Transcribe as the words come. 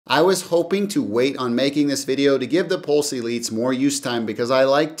I was hoping to wait on making this video to give the Pulse Elites more use time because I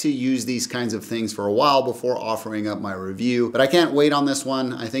like to use these kinds of things for a while before offering up my review, but I can't wait on this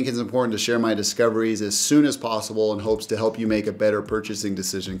one. I think it's important to share my discoveries as soon as possible in hopes to help you make a better purchasing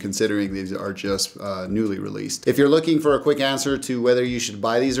decision considering these are just newly released. If you're looking for a quick answer to whether you should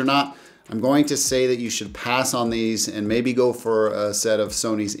buy these or not, I'm going to say that you should pass on these and maybe go for a set of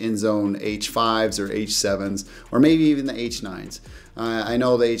Sony's InZone H5s or H7s, or maybe even the H9s. I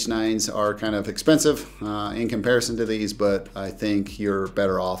know the H9s are kind of expensive in comparison to these, but I think you're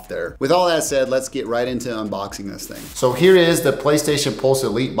better off there. With all that said, let's get right into unboxing this thing. So here is the PlayStation Pulse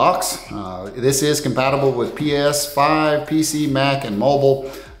Elite box. This is compatible with PS5, PC, Mac, and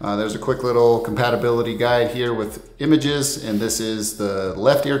mobile. There's a quick little compatibility guide here with images, and this is the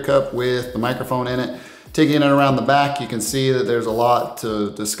left ear cup with the microphone in it. Taking it around the back, you can see that there's a lot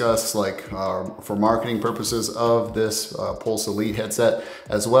to discuss, like for marketing purposes of this Pulse Elite headset,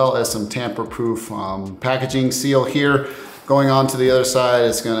 as well as some tamper-proof packaging seal here. Going on to the other side,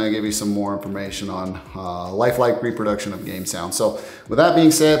 it's gonna give you some more information on lifelike reproduction of game sound. So with that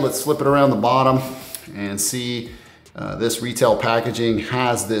being said, let's flip it around the bottom and see this retail packaging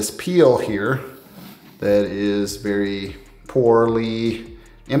has this peel here that is very poorly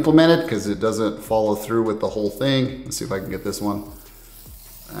implemented because it doesn't follow through with the whole thing. Let's see if I can get this one.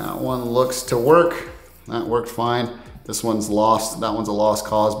 That one looks to work. That worked fine. This one's lost. That one's a lost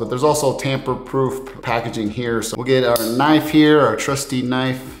cause, but there's also tamper-proof packaging here. So we'll get our knife here, our trusty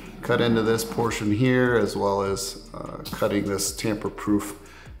knife, cut into this portion here, as well as cutting this tamper-proof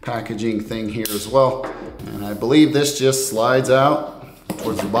packaging thing here as well. And I believe this just slides out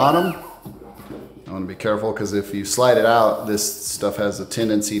towards the bottom. I want to be careful because if you slide it out, this stuff has a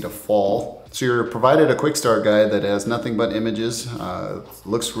tendency to fall. So you're provided a quick start guide that has nothing but images.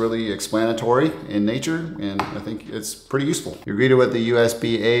 Looks really explanatory in nature, and I think it's pretty useful. You're greeted with the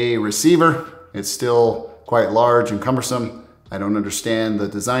USB-A receiver. It's still quite large and cumbersome. I don't understand the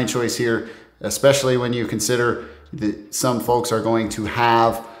design choice here, especially when you consider that some folks are going to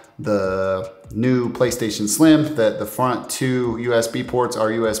have the new PlayStation Slim, that the front two USB ports are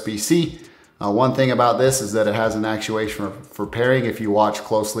USB-C. One thing about this is that it has an actuation for pairing. If you watch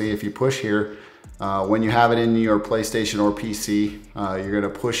closely, if you push here, when you have it in your PlayStation or PC, you're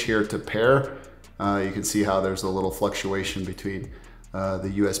gonna push here to pair. You can see how there's a little fluctuation between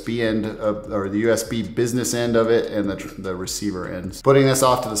the USB end of, or the USB business end of it and the receiver ends. Putting this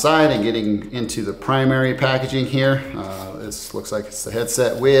off to the side and getting into the primary packaging here. This looks like it's the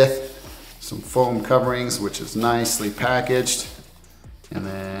headset with some foam coverings, which is nicely packaged. And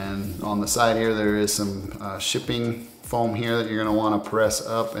then on the side here, there is some shipping foam here that you're gonna wanna press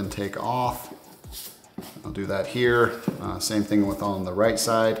up and take off. I'll do that here. Same thing with on the right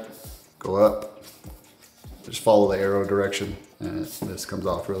side. Go up, just follow the arrow direction, and this comes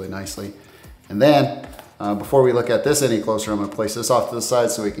off really nicely. And then, before we look at this any closer, I'm gonna place this off to the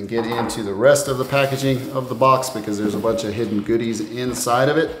side so we can get into the rest of the packaging of the box because there's a bunch of hidden goodies inside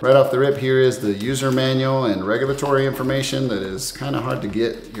of it. Right off the rip, here is the user manual and regulatory information that is kind of hard to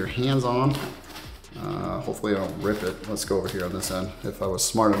get your hands on. Hopefully I don't rip it. Let's go over here on this end. If I was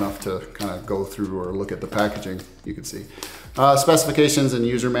smart enough to kind of go through or look at the packaging, you can see. Specifications and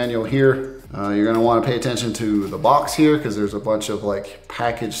user manual here. You're gonna wanna pay attention to the box here because there's a bunch of like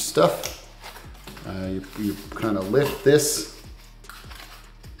packaged stuff. You kind of lift this,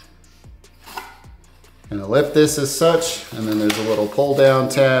 as such, and then there's a little pull down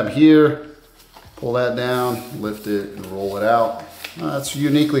tab here. Pull that down, lift it, and roll it out. It's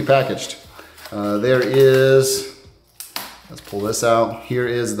uniquely packaged. There is, let's pull this out. Here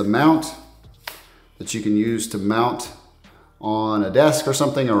is the mount that you can use to mount on a desk or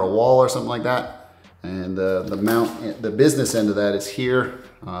something, or a wall or something like that. And the mount, the business end of that is here.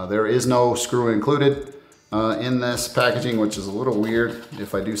 There is no screw included in this packaging, which is a little weird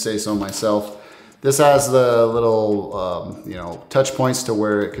if I do say so myself. This has the little you know, touch points to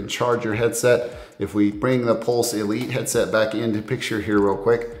where it can charge your headset. If we bring the Pulse Elite headset back into picture here real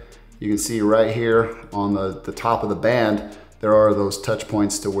quick, you can see right here on the top of the band, there are those touch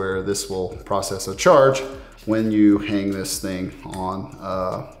points to where this will process a charge when you hang this thing on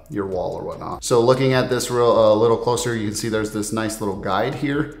your wall or whatnot. So looking at this a little closer, you can see there's this nice little guide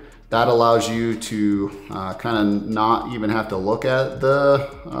here. That allows you to kind of not even have to look at the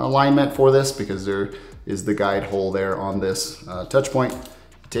alignment for this because there is the guide hole there on this touch point.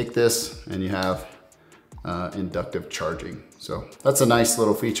 Take this and you have inductive charging. So that's a nice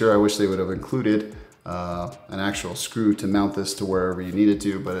little feature. I wish they would have included an actual screw to mount this to wherever you need it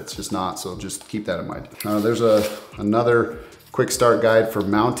to, but it's just not, so just keep that in mind. There's another quick start guide for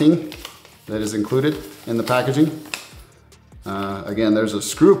mounting that is included in the packaging. Again, there's a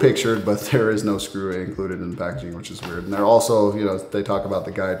screw pictured, but there is no screw included in the packaging, which is weird. And they're also, you know, they talk about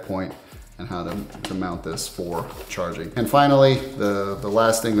the guide point and how to mount this for charging. And finally, the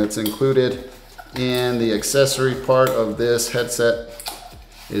last thing that's included in the accessory part of this headset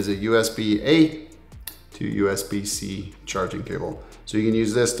is a USB-A to USB-C charging cable. So you can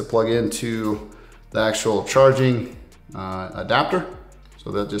use this to plug into the actual charging adapter.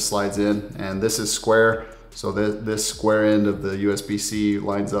 So that just slides in, and this is square. So this square end of the USB-C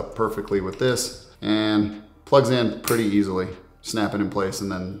lines up perfectly with this and plugs in pretty easily. Snap it in place,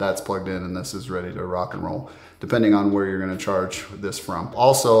 and then that's plugged in, and this is ready to rock and roll, depending on where you're gonna charge this from.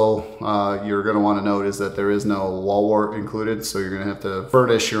 Also, you're gonna wanna note is that there is no wall wart included, so you're gonna have to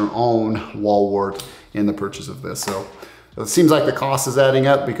furnish your own wall wart in the purchase of this. So it seems like the cost is adding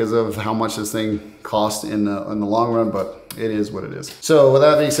up because of how much this thing costs in the long run, but it is what it is. So with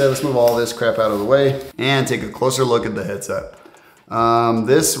that being said, let's move all this crap out of the way and take a closer look at the headset.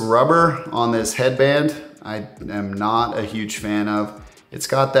 This rubber on this headband, I am not a huge fan of. It's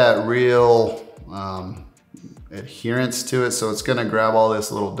got that real adherence to it, so it's gonna grab all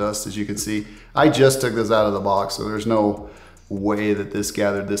this little dust, as you can see. I just took this out of the box, so there's no way that this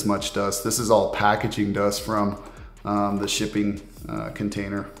gathered this much dust. This is all packaging dust from the shipping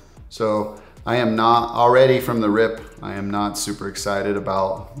container. So I am not, already from the rip, I am not super excited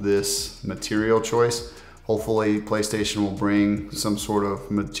about this material choice. Hopefully PlayStation will bring some sort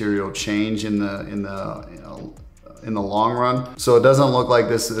of material change in the long run. So it doesn't look like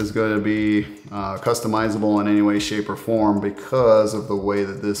this is going to be customizable in any way, shape, or form because of the way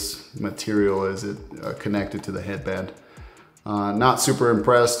that this material is connected to the headband. Not super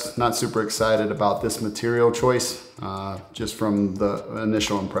impressed, not super excited about this material choice, just from the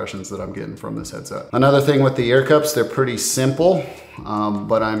initial impressions that I'm getting from this headset. Another thing with the ear cups, they're pretty simple,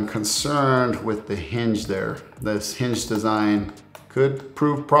 but I'm concerned with the hinge there. This hinge design could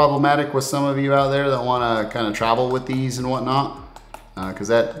prove problematic with some of you out there that want to kind of travel with these and whatnot, because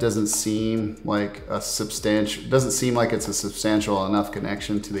that doesn't seem like a substantial, doesn't seem like it's a substantial enough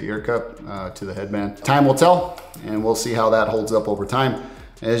connection to the ear cup, to the headband. Time will tell, and we'll see how that holds up over time.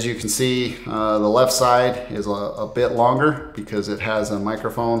 As you can see, the left side is a bit longer because it has a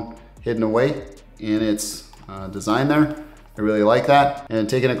microphone hidden away in its design there. I really like that. And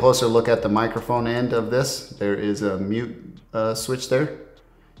taking a closer look at the microphone end of this, there is a mute switch there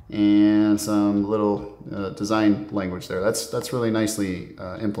and some little design language there. That's really nicely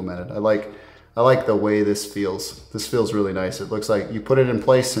implemented. I like the way this feels. This feels really nice. It looks like you put it in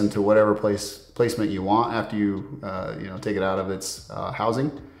place into whatever placement you want after you take it out of its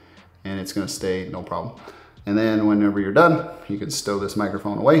housing, and it's gonna stay no problem. And then whenever you're done, you can stow this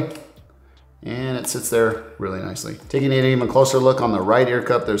microphone away, and it sits there really nicely. Taking an even closer look on the right ear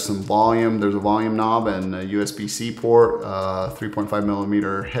cup, there's some volume. There's a volume knob and a USB-C port, 3.5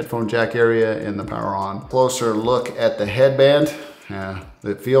 millimeter headphone jack area, and the power on. Closer look at the headband.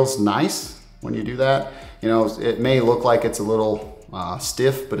 It feels nice when you do that. You know, it may look like it's a little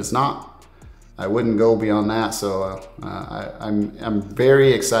stiff, but it's not. I wouldn't go beyond that. So I'm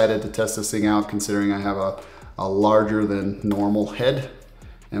very excited to test this thing out, considering I have a larger than normal head.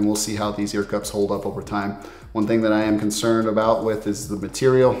 And we'll see how these ear cups hold up over time. One thing that I am concerned about with is the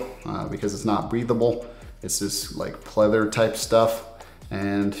material, because it's not breathable. It's just like pleather type stuff.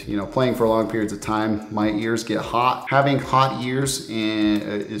 And playing for long periods of time, my ears get hot. Having hot ears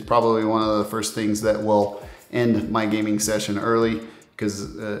is probably one of the first things that will end my gaming session early,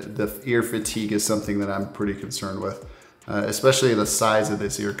 because the ear fatigue is something that I'm pretty concerned with, especially the size of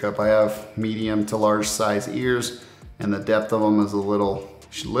this ear cup. I have medium to large size ears, and the depth of them is a little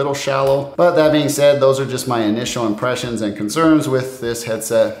shallow. But that being said, those are just my initial impressions and concerns with this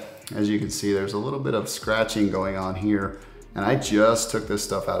headset. As you can see, there's a little bit of scratching going on here, and I just took this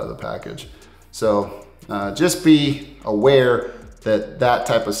stuff out of the package. So just be aware that that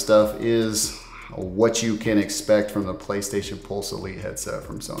type of stuff is what you can expect from the PlayStation Pulse Elite headset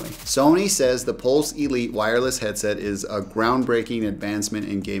from Sony. Sony says the Pulse Elite wireless headset is a groundbreaking advancement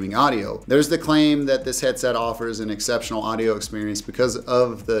in gaming audio. There's the claim that this headset offers an exceptional audio experience because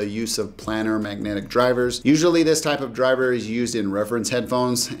of the use of planar magnetic drivers. Usually this type of driver is used in reference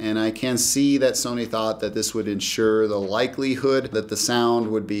headphones, and I can see that Sony thought that this would ensure the likelihood that the sound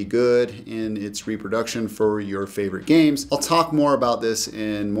would be good in its reproduction for your favorite games. I'll talk more about this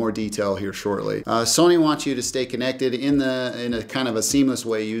in more detail here shortly. Sony wants you to stay connected in a kind of a seamless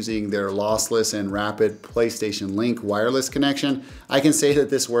way using their lossless and rapid PlayStation Link wireless connection. I can say that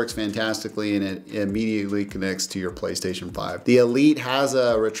this works fantastically, and it immediately connects to your PlayStation 5. The Elite has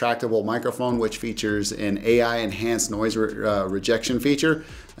a retractable microphone which features an AI enhanced noise rejection feature.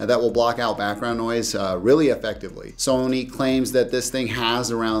 that will block out background noise really effectively. Sony claims that this thing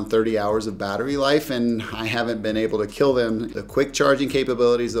has around 30 hours of battery life, and I haven't been able to kill them. The quick charging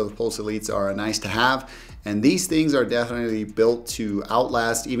capabilities of the Pulse Elites are nice to have, and these things are definitely built to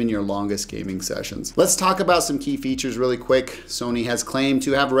outlast even your longest gaming sessions. Let's talk about some key features really quick. Sony has claimed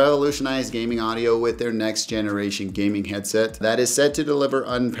to have revolutionized gaming audio with their next generation gaming headset that is said to deliver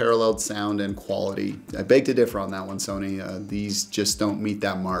unparalleled sound and quality. I beg to differ on that one, Sony. These just don't meet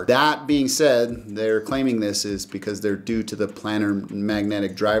that mark. That being said, they're claiming this is because they're due to the planar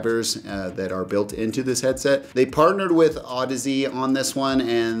magnetic drivers that are built into this headset. They partnered with Odyssey on this one,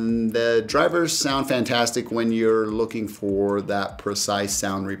 and the drivers sound fantastic when you're looking for that precise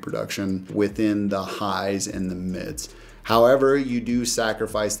sound reproduction within the highs and the mids. However, you do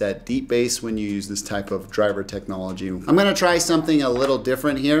sacrifice that deep bass when you use this type of driver technology. I'm gonna try something a little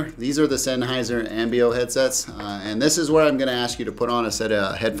different here. These are the Sennheiser Ambio headsets, and this is where I'm gonna ask you to put on a set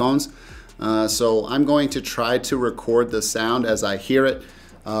of headphones. So I'm going to try to record the sound as I hear it.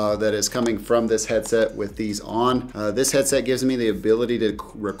 That is coming from this headset with these on. This headset gives me the ability to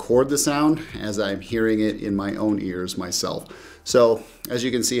record the sound as I'm hearing it in my own ears myself. So as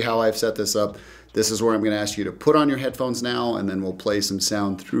you can see how I've set this up, this is where I'm going to ask you to put on your headphones now, and then we'll play some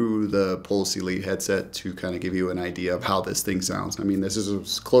sound through the Pulse Elite headset to kind of give you an idea of how this thing sounds. I mean, this is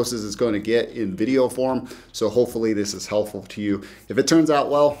as close as it's going to get in video form, so hopefully this is helpful to you. If it turns out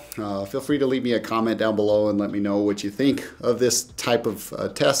well, feel free to leave me a comment down below and let me know what you think of this type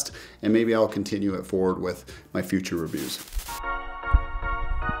of test, and maybe I'll continue it forward with my future reviews.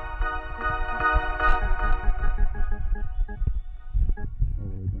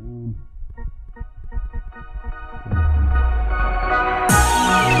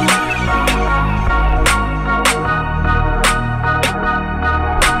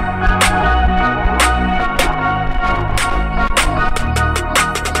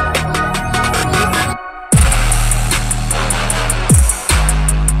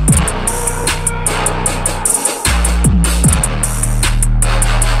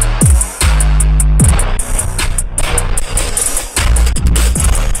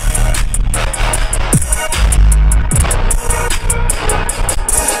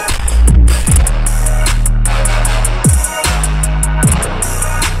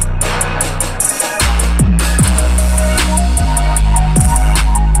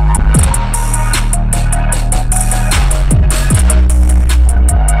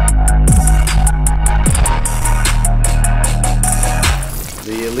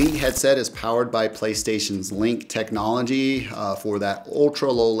 Headset is powered by PlayStation's Link technology for that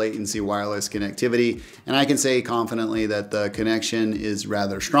ultra low latency wireless connectivity, and I can say confidently that the connection is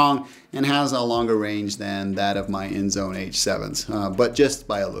rather strong and has a longer range than that of my InZone H7s, but just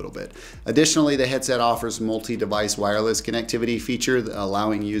by a little bit. Additionally, the headset offers multi-device wireless connectivity feature,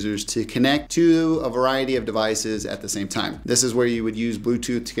 allowing users to connect to a variety of devices at the same time. This is where you would use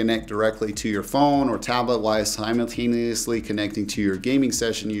Bluetooth to connect directly to your phone or tablet while simultaneously connecting to your gaming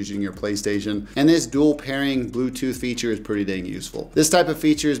session using your PlayStation. And this dual pairing Bluetooth feature is pretty dang useful. This type of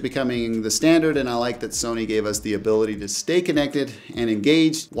feature is becoming the standard, and I like that Sony gave us the ability to stay connected and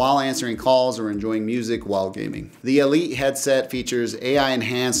engaged while answering calls or enjoying music while gaming. The Elite headset features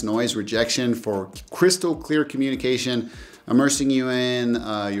AI-enhanced noise rejection for crystal clear communication, immersing you in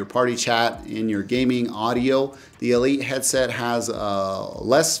your party chat in your gaming audio. The Elite headset has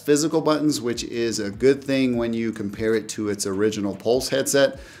less physical buttons, which is a good thing when you compare it to its original Pulse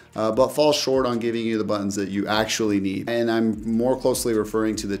headset, but falls short on giving you the buttons that you actually need. And I'm more closely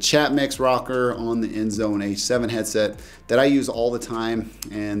referring to the chat mix rocker on the InZone H7 headset that I use all the time,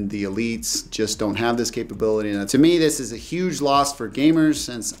 and the Elites just don't have this capability. And to me, this is a huge loss for gamers,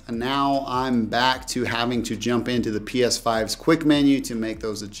 since now I'm back to having to jump into the PS5's quick menu to make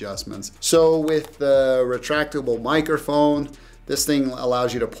those adjustments. So with the retractable microphone, this thing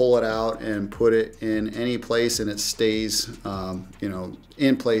allows you to pull it out and put it in any place, and it stays,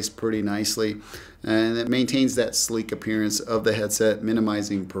 in place pretty nicely. And it maintains that sleek appearance of the headset,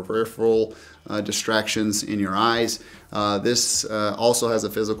 minimizing peripheral distractions in your eyes. This also has a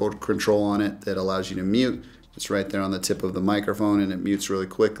physical control on it that allows you to mute. It's right there on the tip of the microphone, and it mutes really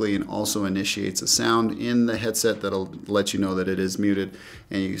quickly and also initiates a sound in the headset that'll let you know that it is muted.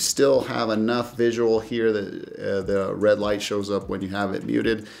 And you still have enough visual here that the red light shows up when you have it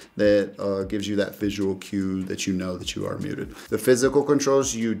muted that gives you that visual cue that you know that you are muted. The physical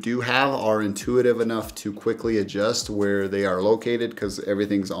controls you do have are intuitive enough to quickly adjust where they are located, because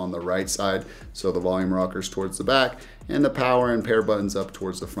everything's on the right side. So the volume rocker's towards the back and the power and pair buttons up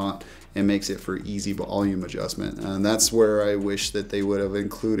towards the front, and makes it for easy volume adjustment. And that's where I wish that they would have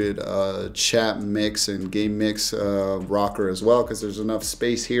included a chat mix and game mix rocker as well, because there's enough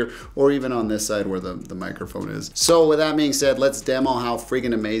space here, or even on this side where the microphone is. So with that being said, let's demo how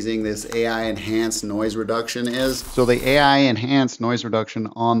freaking amazing this AI enhanced noise reduction is. So the AI enhanced noise reduction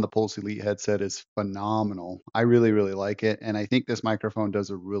on the Pulse Elite headset is phenomenal. I really, really like it. And I think this microphone does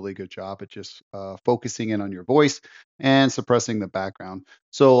a really good job at just focusing in on your voice and suppressing the background.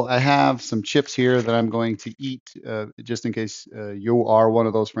 So I have some chips here that I'm going to eat, just in case you are one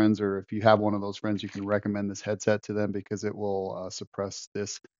of those friends, or if you have one of those friends, you can recommend this headset to them, because it will suppress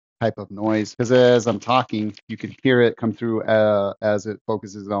this type of noise. Because as I'm talking, you can hear it come through as it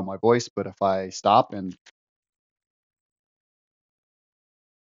focuses on my voice. But if I stop and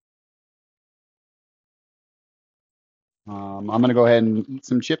I'm going to go ahead and eat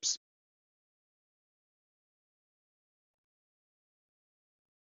some chips.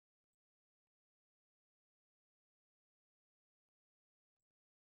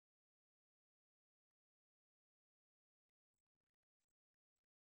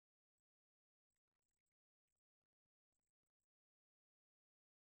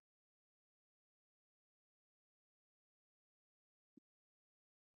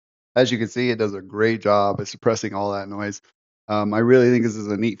 As you can see, it does a great job at suppressing all that noise. I really think this is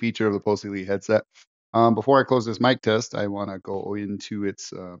a neat feature of the Pulse Elite headset. Before I close this mic test, I want to go into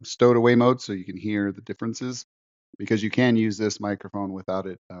its stowed away mode so you can hear the differences, because you can use this microphone without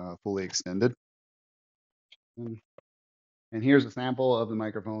it fully extended. And here's a sample of the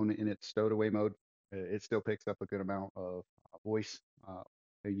microphone in its stowed away mode. It still picks up a good amount of voice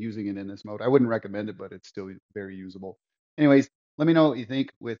using it in this mode. I wouldn't recommend it, but it's still very usable. Anyways, let me know what you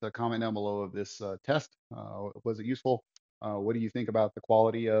think with a comment down below of this test. Was it useful? What do you think about the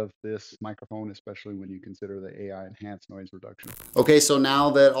quality of this microphone, especially when you consider the AI enhanced noise reduction? Okay, so now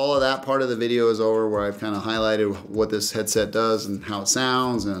that all of that part of the video is over, where I've kind of highlighted what this headset does and how it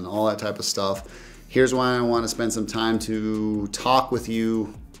sounds and all that type of stuff, here's why I want to spend some time to talk with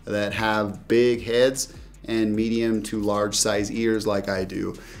you that have big heads and medium to large size ears like I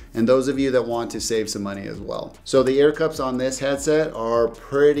do, and those of you that want to save some money as well. So the ear cups on this headset are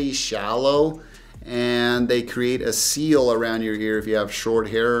pretty shallow, and they create a seal around your ear if you have short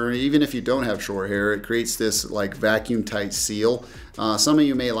hair, or even if you don't have short hair. It creates this like vacuum tight seal. Some of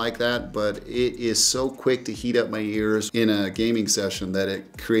you may like that, but it is so quick to heat up my ears in a gaming session that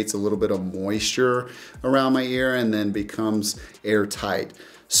it creates a little bit of moisture around my ear and then becomes airtight.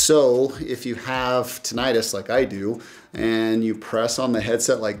 So if you have tinnitus like I do, and you press on the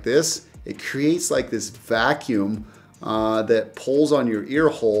headset like this, it creates like this vacuum that pulls on your ear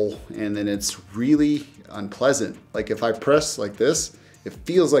hole, and then it's really unpleasant. Like if I press like this, it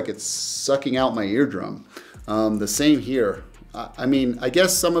feels like it's sucking out my eardrum. The same here. I mean, I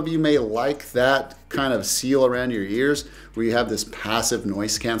guess some of you may like that kind of seal around your ears where you have this passive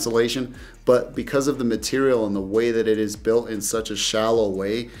noise cancellation, but because of the material and the way that it is built in such a shallow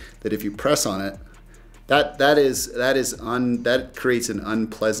way, that if you press on it, that creates an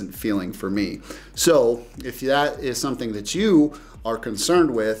unpleasant feeling for me. So if that is something that you are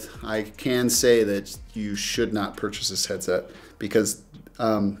concerned with, I can say that you should not purchase this headset, because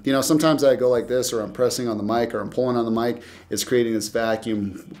you know, sometimes I go like this, or I'm pressing on the mic, or I'm pulling on the mic, it's creating this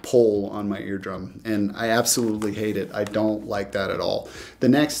vacuum pull on my eardrum, and I absolutely hate it. I don't like that at all. The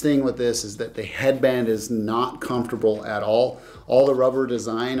next thing with this is that the headband is not comfortable at all. All the rubber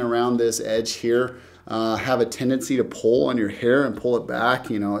design around this edge here have a tendency to pull on your hair and pull it back.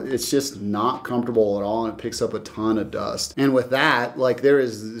 You know, it's just not comfortable at all, and it picks up a ton of dust. And with that, like, there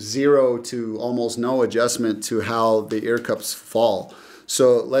is zero to almost no adjustment to how the ear cups fall.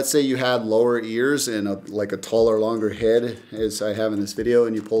 So let's say you had lower ears and like a taller, longer head, as I have in this video,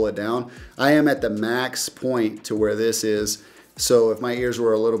 and you pull it down. I am at the max point to where this is. So if my ears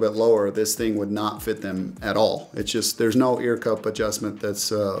were a little bit lower, this thing would not fit them at all. It's just, there's no ear cup adjustment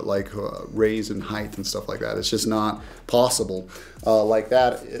that's raise in height and stuff like that. It's just not possible. Like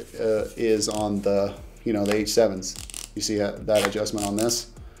that is on the, you know, the H7s. You see that adjustment on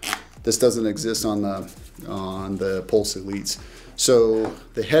this? This doesn't exist on the Pulse Elites. So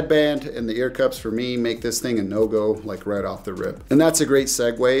the headband and the ear cups for me make this thing a no-go, like right off the rip. And that's a great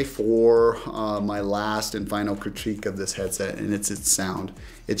segue for my last and final critique of this headset, and it's its sound.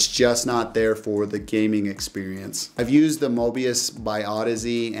 It's just not there for the gaming experience. I've used the Mobius by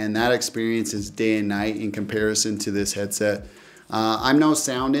Odyssey, and that experience is day and night in comparison to this headset. I'm no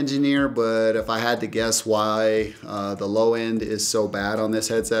sound engineer, but if I had to guess why the low end is so bad on this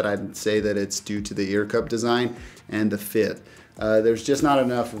headset, I'd say that it's due to the ear cup design and the fit. There's just not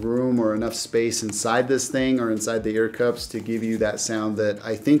enough room or enough space inside this thing or inside the ear cups to give you that sound that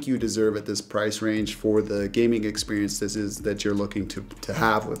I think you deserve at this price range for the gaming experience that you're looking to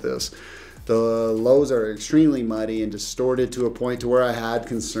have with this. The lows are extremely muddy and distorted to a point to where I had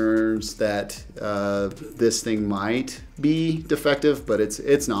concerns that this thing might be defective, but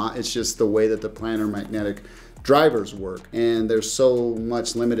it's not. It's just the way that the planar magnetic drivers work, and there's so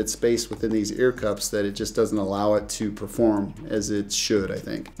much limited space within these ear cups that it just doesn't allow it to perform as it should, I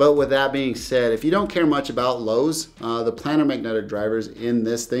think. But with that being said, if you don't care much about lows, the planar magnetic drivers in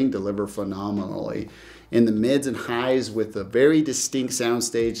this thing deliver phenomenally. In the mids and highs with a very distinct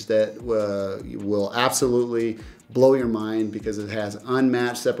soundstage that will absolutely blow your mind because it has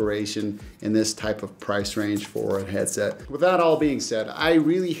unmatched separation in this type of price range for a headset. With that all being said, I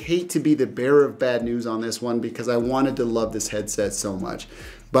really hate to be the bearer of bad news on this one because I wanted to love this headset so much.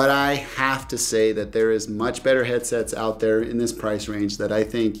 But I have to say that there is much better headsets out there in this price range that I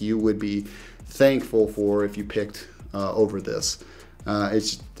think you would be thankful for if you picked over this.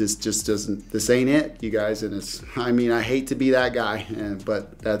 This ain't it, you guys, and I mean, I hate to be that guy,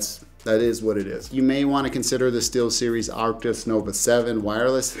 but that is what it is. You may want to consider the SteelSeries Arctis Nova 7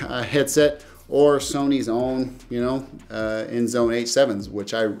 wireless headset, or Sony's own, InZone H7s,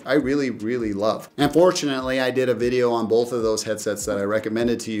 which I really, really love. And fortunately, I did a video on both of those headsets that I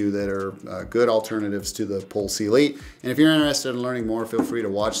recommended to you that are good alternatives to the Pulse Elite. And if you're interested in learning more, feel free to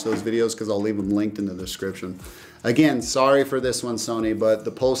watch those videos because I'll leave them linked in the description. Again, sorry for this one, Sony, but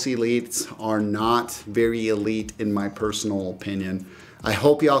the Pulse Elites are not very elite in my personal opinion. I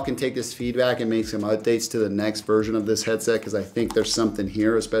hope y'all can take this feedback and make some updates to the next version of this headset because I think there's something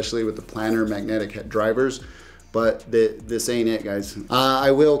here, especially with the planar magnetic drivers. But this ain't it, guys.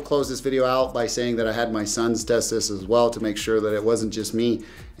 I will close this video out by saying that I had my sons test this as well to make sure that it wasn't just me.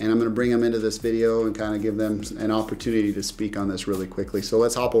 And I'm gonna bring them into this video and kind of give them an opportunity to speak on this really quickly. So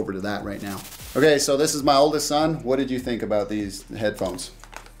let's hop over to that right now. Okay, so this is my oldest son. What did you think about these headphones?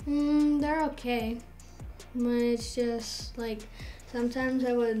 They're okay. But it's just like, sometimes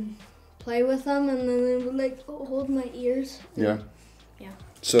I would play with them and then they would like hold my ears. Yeah. Yeah.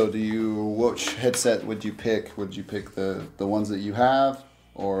 So which headset would you pick? Would you pick the ones that you have,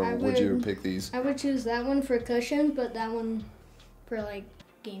 or would you pick these? I would choose that one for cushion, but that one for like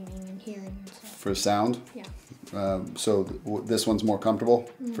gaming and hearing and stuff. For sound? Yeah. So this one's more comfortable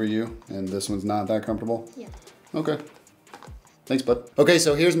for you, and this one's not that comfortable? Yeah. Okay. Thanks, bud. Okay,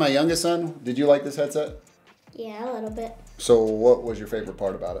 so here's my youngest son. Did you like this headset? Yeah, a little bit. So what was your favorite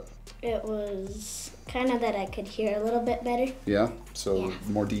part about it? It was kind of that I could hear a little bit better. Yeah? So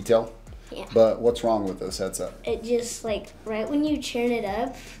more detail? Yeah. But what's wrong with this headset? It just, like, right when you turn it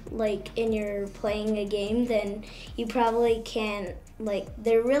up, like, and you're playing a game, then you probably can't, like,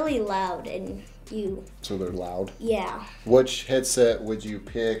 they're really loud and you... So they're loud? Yeah. Which headset would you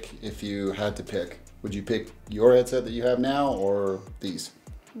pick if you had to pick? Would you pick your headset that you have now or these?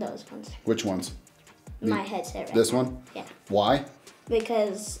 Those ones. Which ones? My headset right This now. one? Yeah. Why?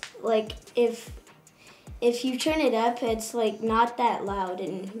 Because, like, if you turn it up, it's, like, not that loud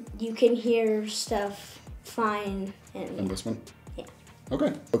and you can hear stuff fine. And this one? Yeah.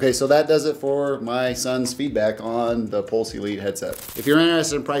 Okay. Okay, so that does it for my son's feedback on the Pulse Elite headset. If you're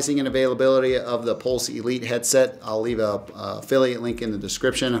interested in pricing and availability of the Pulse Elite headset, I'll leave a affiliate link in the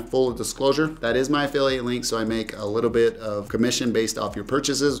description. Full disclosure, that is my affiliate link, so I make a little bit of commission based off your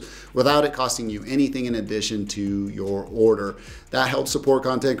purchases without it costing you anything in addition to your order. That helps support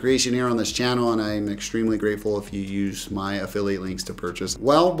content creation here on this channel, and I'm extremely grateful if you use my affiliate links to purchase.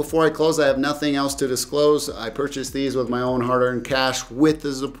 Well, before I close, I have nothing else to disclose. I purchased these with my own hard-earned cash with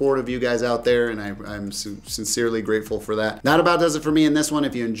the support of you guys out there, and I'm sincerely grateful for that. That about does it for me in this one.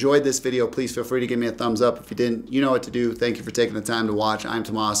 If you enjoyed this video, please feel free to give me a thumbs up. If you didn't, you know what to do. Thank you for taking the time to watch. I'm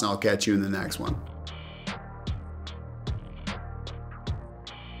Tomas, and I'll catch you in the next one.